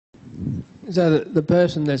So the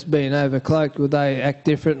person that's been overcloaked, would they act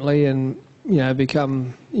differently and,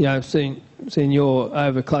 become, seeing you're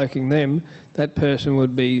overcloaking them, that person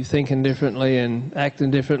would be thinking differently and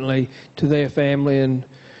acting differently to their family, and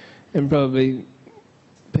probably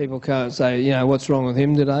people can't say, what's wrong with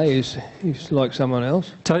him today, he's like someone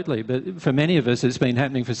else. Totally, but for many of us it's been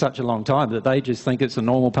happening for such a long time that they just think it's a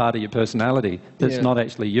normal part of your personality that's not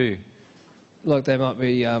actually you. Like they might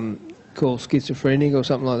be called schizophrenic or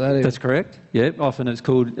something like that. That's correct. Yeah, often it's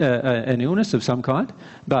called an illness of some kind,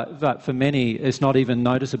 but for many it's not even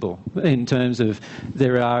noticeable in terms of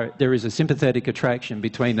there is a sympathetic attraction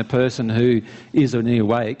between the person who is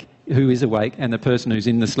awake, and the person who's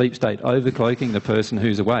in the sleep state overcloaking the person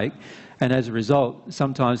who's awake. And as a result,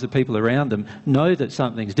 sometimes the people around them know that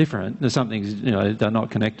something's different, that something's, they're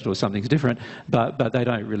not connected or something's different, but they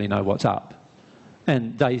don't really know what's up.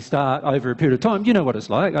 And they start, over a period of time, you know what it's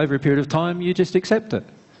like, over a period of time you just accept it,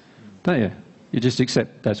 don't you? You just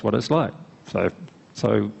accept that's what it's like.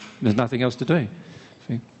 So there's nothing else to do.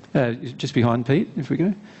 Just behind Pete, if we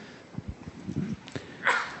go.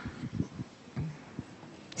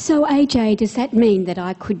 So AJ, does that mean that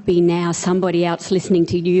I could be now somebody else listening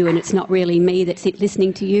to you and it's not really me that's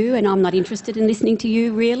listening to you and I'm not interested in listening to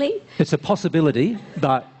you, really? It's a possibility,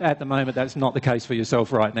 but at the moment that's not the case for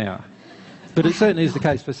yourself right now. But it certainly is the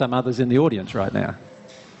case for some others in the audience right now.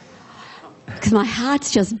 Because my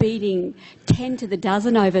heart's just beating 10 to the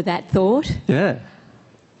dozen over that thought. Yeah.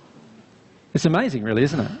 It's amazing, really,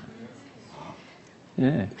 isn't it?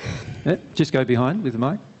 Yeah. Just go behind with the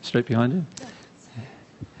mic, straight behind you.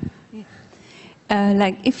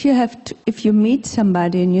 Like if you meet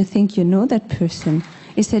somebody and you think you know that person,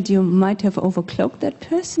 is that you might have overcloaked that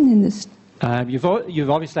person in this? You've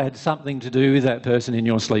obviously had something to do with that person in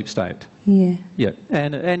your sleep state. Yeah. Yeah,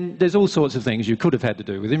 and there's all sorts of things you could have had to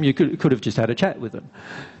do with them. You could have just had a chat with them.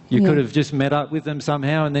 You could have just met up with them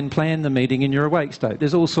somehow and then planned the meeting in your awake state.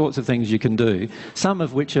 There's all sorts of things you can do, some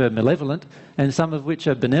of which are malevolent and some of which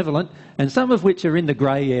are benevolent and some of which are in the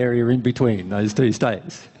grey area in between those two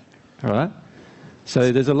states. All right?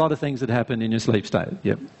 So there's a lot of things that happen in your sleep state.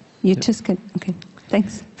 Yep. You just can... Okay,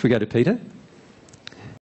 thanks. If we go to Peter.